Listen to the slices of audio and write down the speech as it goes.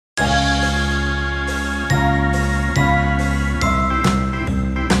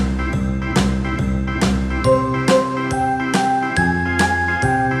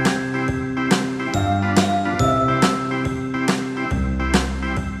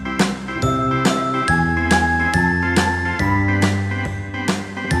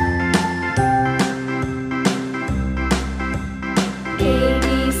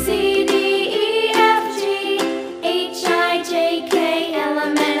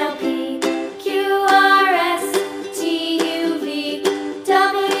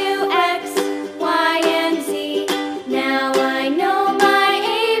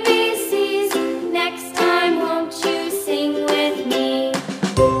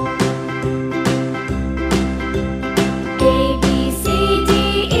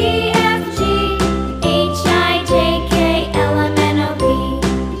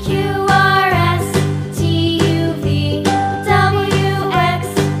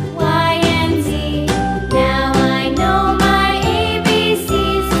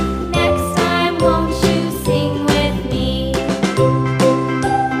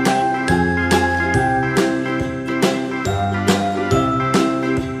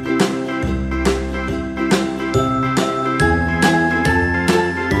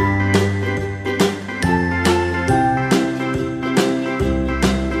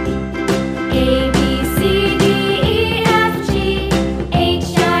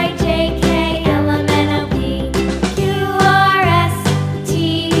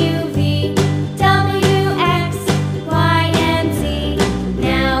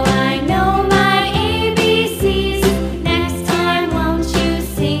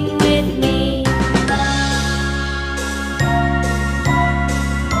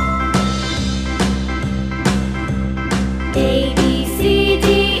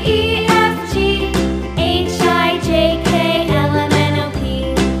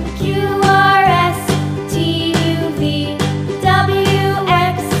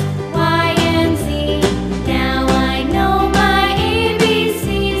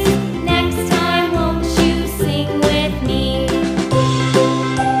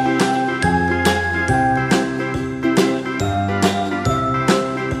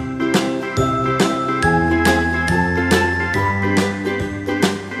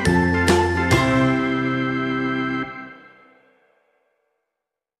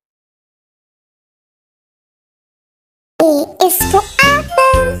is for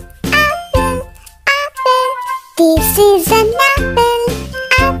apple, apple, apple. This is an apple,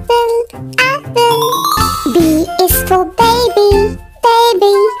 apple, apple. B is for baby,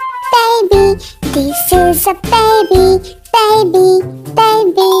 baby, baby. This is a baby, baby,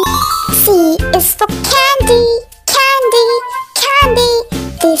 baby. C is for candy, candy, candy.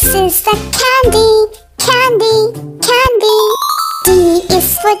 This is a candy, candy, candy. D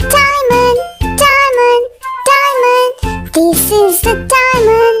is for diamond, diamond, diamond. This is a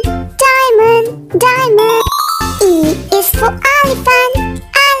diamond, diamond, diamond. E is for elephant,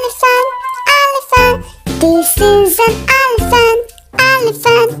 elephant, elephant. This is an elephant,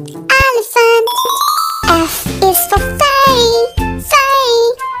 elephant, elephant. F is for fairy, fairy,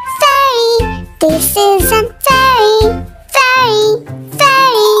 fairy. This is an fairy, fairy,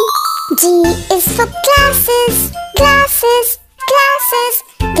 fairy. G is for glasses, glasses, glasses.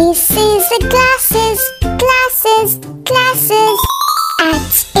 This is a glasses, glasses, glasses.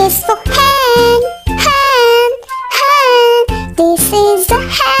 H is for hand, hand, hand. This is a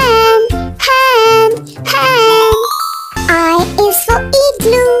hand, hand, hand. I is for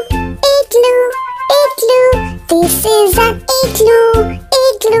igloo, igloo, igloo. This is an igloo,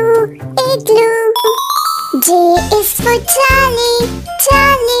 igloo, igloo. J is for jolly,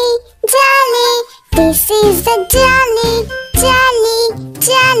 jolly, jolly. This is a jolly, jolly,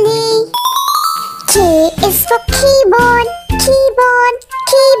 jolly. K is for keyboard, keyboard,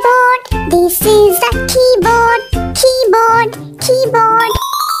 keyboard. This is a keyboard, keyboard, keyboard.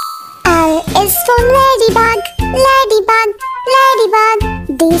 L is for ladybug, ladybug, ladybug.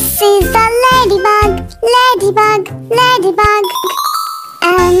 This is a ladybug, ladybug, ladybug.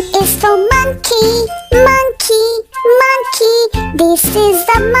 M is for monkey, monkey, monkey. This is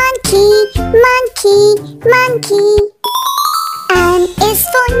a monkey, monkey, monkey. N is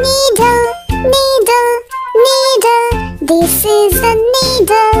for needle, needle, needle. This is a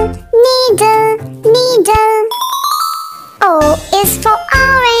needle, needle, needle. O is for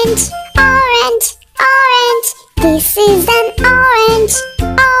orange, orange, orange. This is an orange,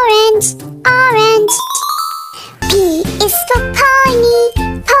 orange, orange. P is for pony,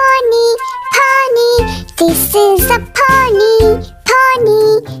 pony, pony. This is a pony, pony,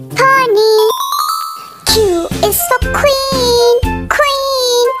 pony. Q is for queen,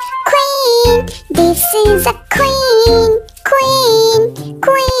 queen, queen. This is a queen, queen,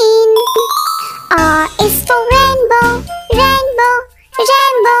 queen. R is for rainbow, rainbow,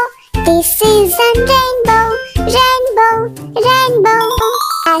 rainbow. This is a rainbow, rainbow, rainbow.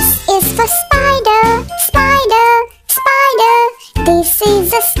 S is for spider, spider, spider. This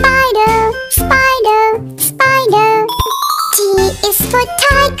is a spider, spider, spider. T is for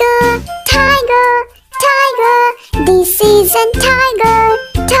tiger, tiger, tiger. This is a tiger,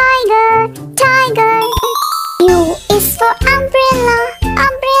 tiger, tiger. U is for umbrella,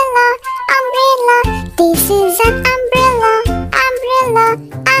 umbrella, umbrella. This is an umbrella, umbrella,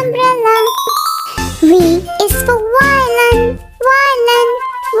 umbrella. V is for violin, violin,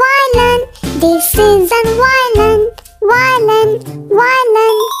 violin. This is an violin, violin,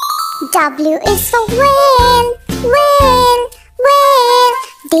 violin. W is for whale, whale, whale.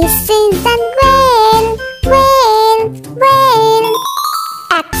 This is an whale, whale, whale.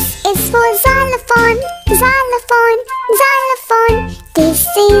 X is for xylophone, xylophone, xylophone. This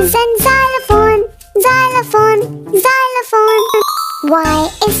is an xylophone, xylophone, xylophone. Y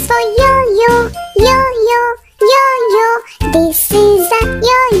is for yo-yo, yo-yo, yo-yo. This is a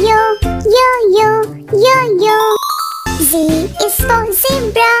yo-yo, yo-yo, yo-yo. Z is for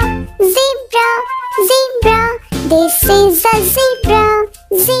zebra, zebra, zebra. This is a zebra,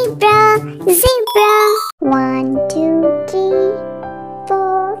 zebra, zebra. 1, 2, 3,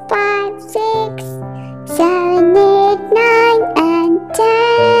 4, 5, 6, 7, 8, 9, and 10.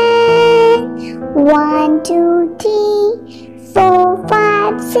 1, 2, 3, 4,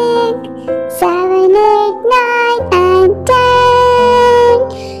 5, 6, 7, 8, 9, and 10.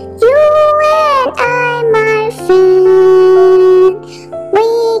 You and I, my friend, we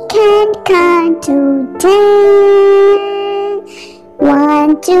can count to 10.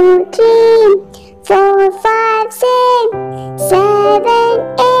 1, 2, 3, 4, 5, 6, 7,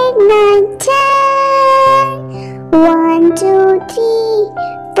 8, 9, 10. 1, 2, 3,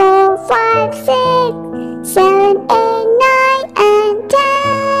 4, 5, 6, 7, 8, 9, and 10.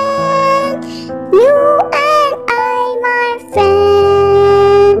 You and I, my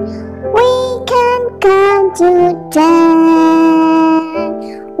friend, we can count to 10.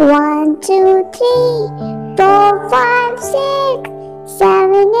 1, 2, 3, 4, 5, 6,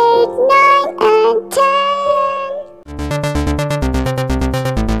 7, 8, 9, and 10.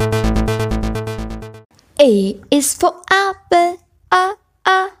 A is for apple,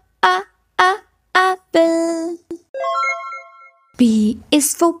 apple. B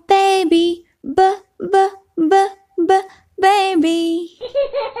is for baby, baby.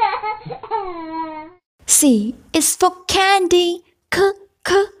 C is for candy,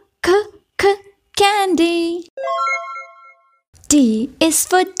 candy. D is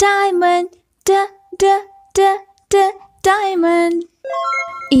for diamond, diamond.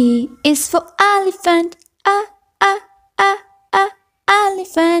 E is for elephant,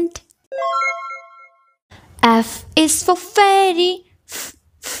 elephant. F is for fairy,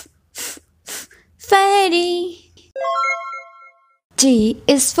 fairy. G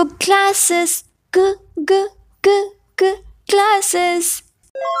is for glasses, glasses.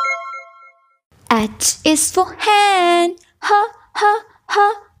 H is for hand,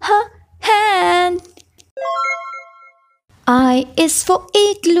 hand. I is for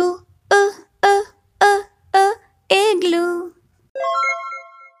igloo, igloo.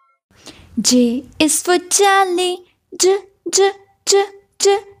 J is for jelly,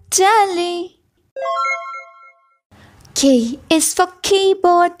 jelly. K is for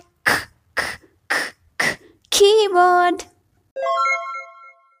keyboard, keyboard.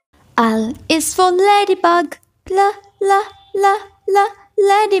 L is for ladybug,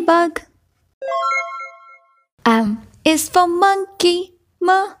 ladybug. M is for monkey,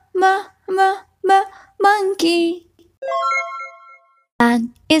 monkey.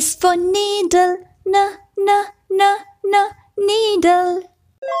 N is for needle, needle.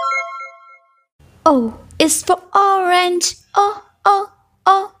 O is for orange,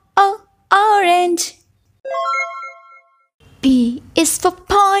 orange. P is for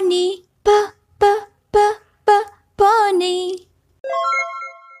pony, pony.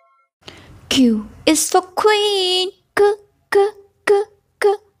 Q is for queen,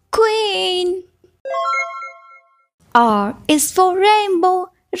 queen. R is for rainbow,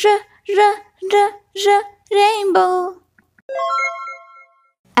 rainbow.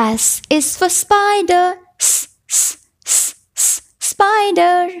 S is for spider,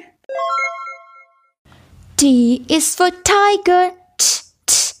 spider. T is for tiger,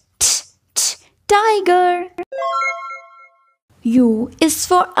 tiger. U is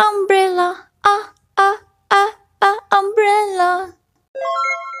for umbrella, umbrella.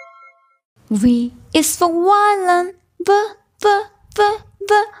 V is for violin,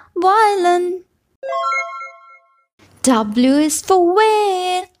 violin. W is for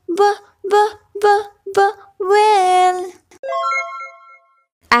whale, whale.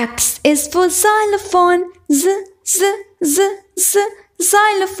 X is for xylophone,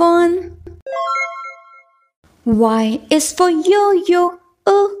 xylophone. Y is for yo-yo,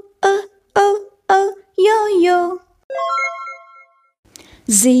 yo-yo.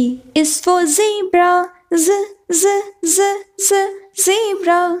 Z is for zebra,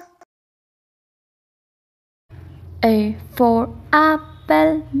 zebra. A for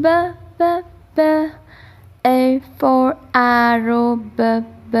apple, A for arrow,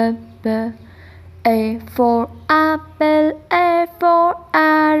 A for apple, A for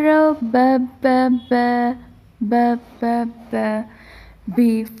arrow,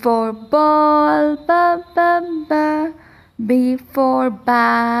 B for ball, B for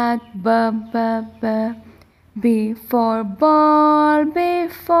bag, B for ball, B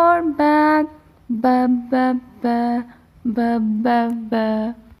for bag,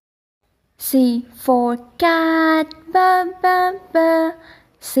 C for cat,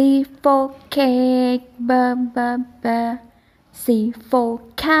 C for cake, C for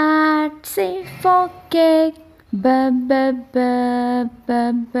cat, C for cake,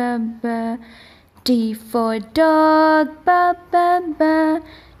 D for dog,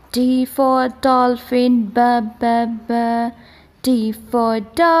 D for dolphin, D for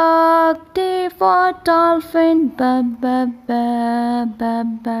dog, D for dolphin,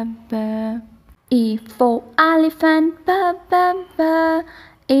 E for elephant,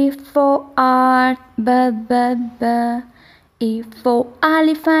 E for art, E for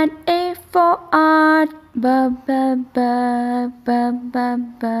elephant, E for art,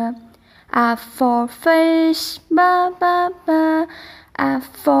 F for fish, F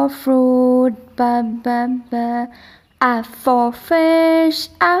for fruit, F for fish,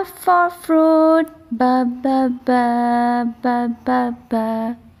 F for fruit,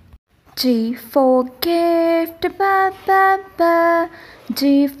 G for gift,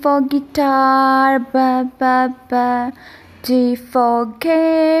 G for guitar, G for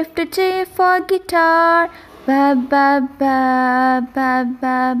gift, G for guitar,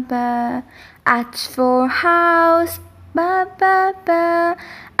 H for house,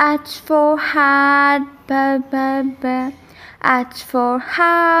 H for hat, B, B, B. H for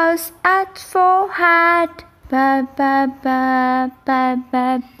house, H for hat, B, B, B, B,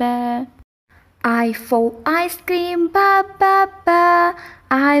 B, B. I for ice cream, B, B, B.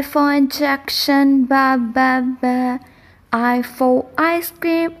 I for injection, B, B, B. I for ice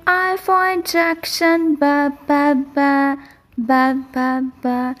cream, I for injection, B, B, B, B, B,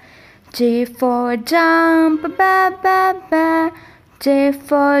 B. J for jump, B, B, B. J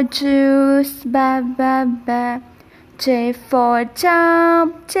for juice, B, B, B. J for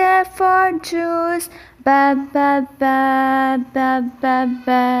jump, J for juice, B, B, B, B, B,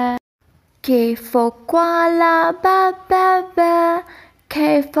 B. K for koala, B, B, B.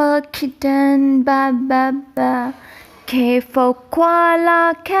 K for kitten, B, B, B. K for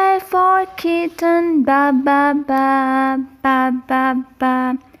koala, K for kitten, B, B, B, B, B,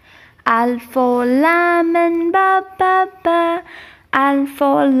 B. L for lemon, B, B, B. L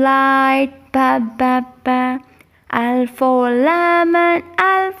for light, B, B, B. L for lemon,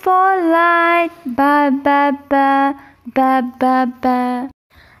 L for light, B, B, B, B, B, B.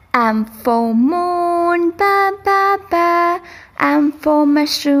 M for moon, B, B, B. M for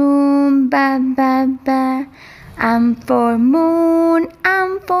mushroom, B, B, B. M for moon,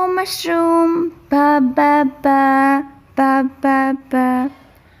 M for mushroom, B, B, B, B, B, B.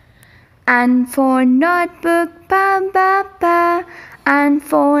 N for notebook, B, B, B. N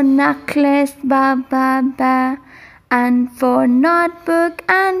for necklace, B, B, B. N for notebook,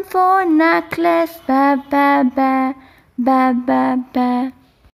 N for necklace, B, B, B, B, B, B.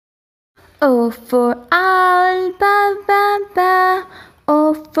 O for owl, B, B, B.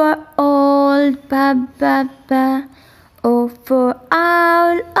 O for old, B, B, B. O for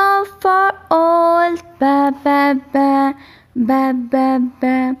owl, O for old, B, B, B, B, B,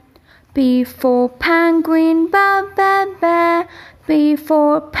 B. P for penguin, B, B, B. P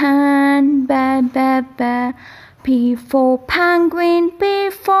for pen, B, B, B. P for penguin, P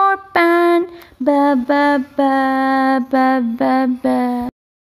for pen, B, B, B, B, B, B.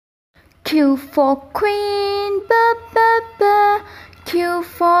 Q for queen, B, B, B. Q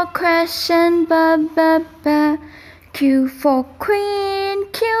for question, B, B, B. Q for queen,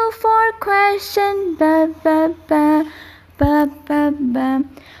 Q for question, B, B, B, B, B, B.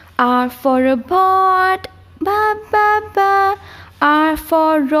 R for robot, B, B, B. R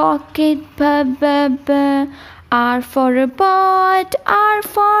for rocket, B, B, B. R for robot, R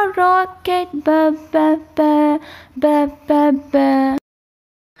for rocket, B, B, B, B, B, B.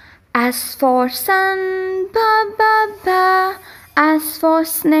 S for sun, B, B, B. S for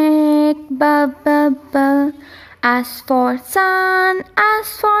snake, B, B, B. S for sun,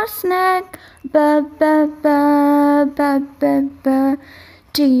 S for snake, B, B, B, B, B, B.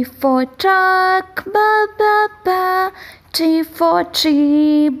 T for truck, B, B, B. T for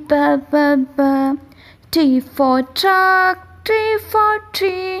tree, B, B, B. T for truck, T for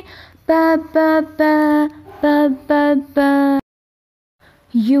tree, B, B, B, B, B, B.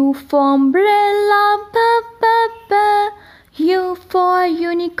 U for umbrella, B, B, B. U for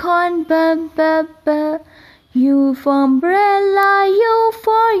unicorn, B, B, B. U for umbrella, U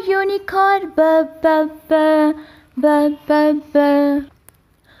for unicorn, B, B, B, B, B, B.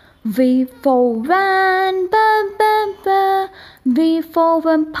 V for van, B, B, B. V for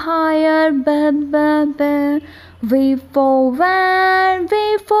vampire, B, B, B. V for van,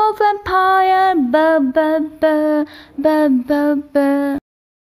 V for vampire, B, B, B, B, B, B.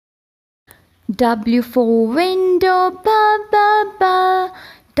 W for window, B, B, B.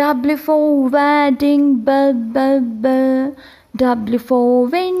 W for wedding, B, B, B. W for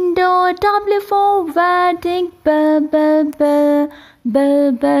window, W for wedding, B, B, B,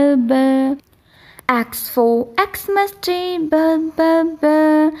 B, B, B. X for Xmas tree, B, B,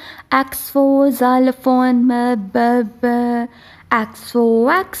 B. X for xylophone, B, B, B. X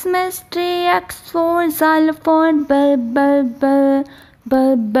for Xmas tree, X for xylophone, B, B, B,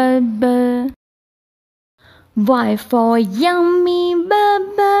 B, B, B. Y for yummy, B,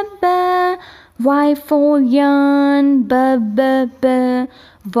 B, B. Y for yarn, B, B, B.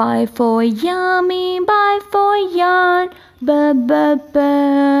 Y for yummy, Y for yarn, B, B, B,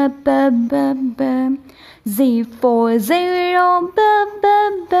 B, B, B. Z for zero, B, B,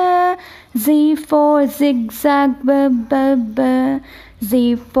 B. Z for zigzag, B, B, B.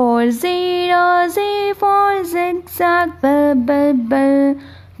 Z for zero, Z for zigzag, B, B, B,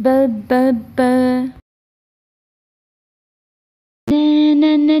 B, B, B. Na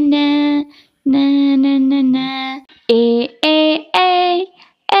na na na, na na na na. A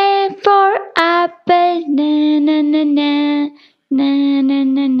for apple, na na na na, na na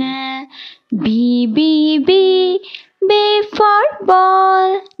na na. B for ball,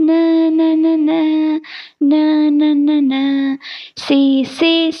 ball, na na na na, na na na na. C C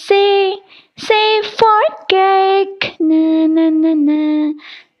for cake, na na na na,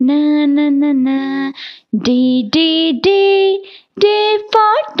 na na na na. D D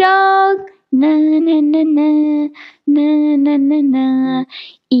for dog, na na na na, na na na na.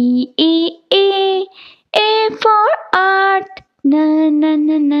 E for art, na na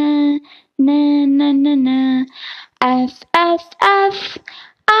na na, na na na na. F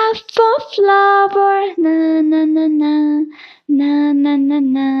for flower, na na na na, na na na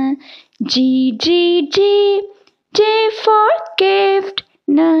na. G for gift,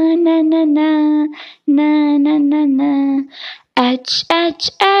 na na na na, na na na na. H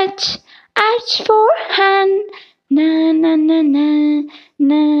for hand, na na na na,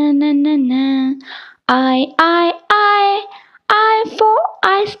 na na na na. I for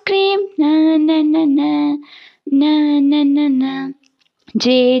ice cream, na na na na, na na na na. J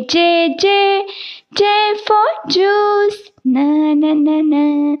for juice, na na na na,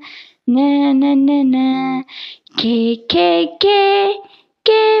 na na na na. K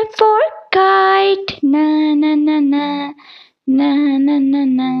for kite, na na na na, na na na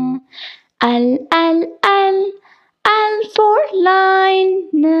na. L for line,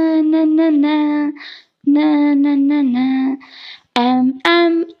 na na na na, na na na na. M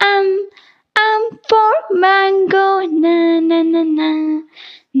for mango, na na na na,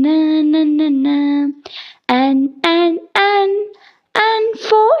 na na na na. N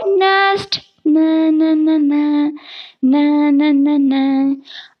for nest, na na na na, na na na na.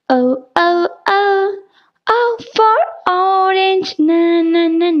 O for orange, na na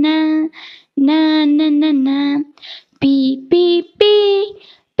na na, na na na na. P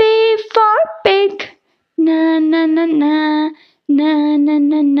for pig, na na na na, na na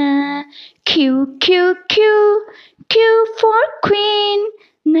na na. Q for queen,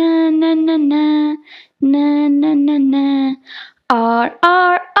 na na na na, na na na na. R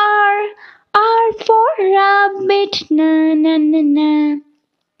for rabbit, na na na na,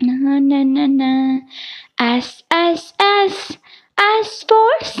 na na na na. S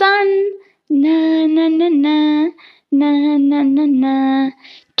for sun, na na na na, na na na na.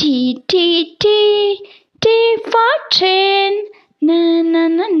 T for train, na na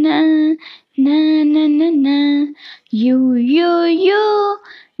na na, na na na na. U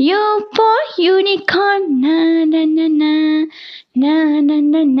for unicorn, na na na na, na na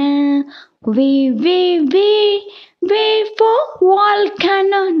na na. V for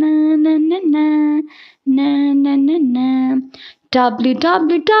volcano, na na na na, na na na na. W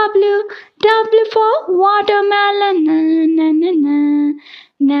for watermelon, na na na na,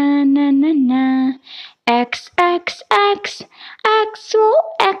 na na na na. X for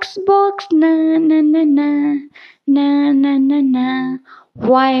Xbox, na na na na, na na na na.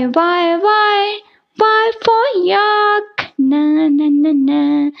 Y for yak, na na na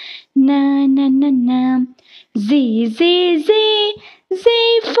na, na na na na. Z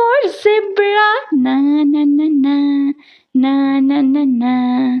for zebra, na na na na, na na na na,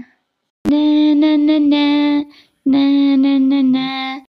 na na na na, na na na na.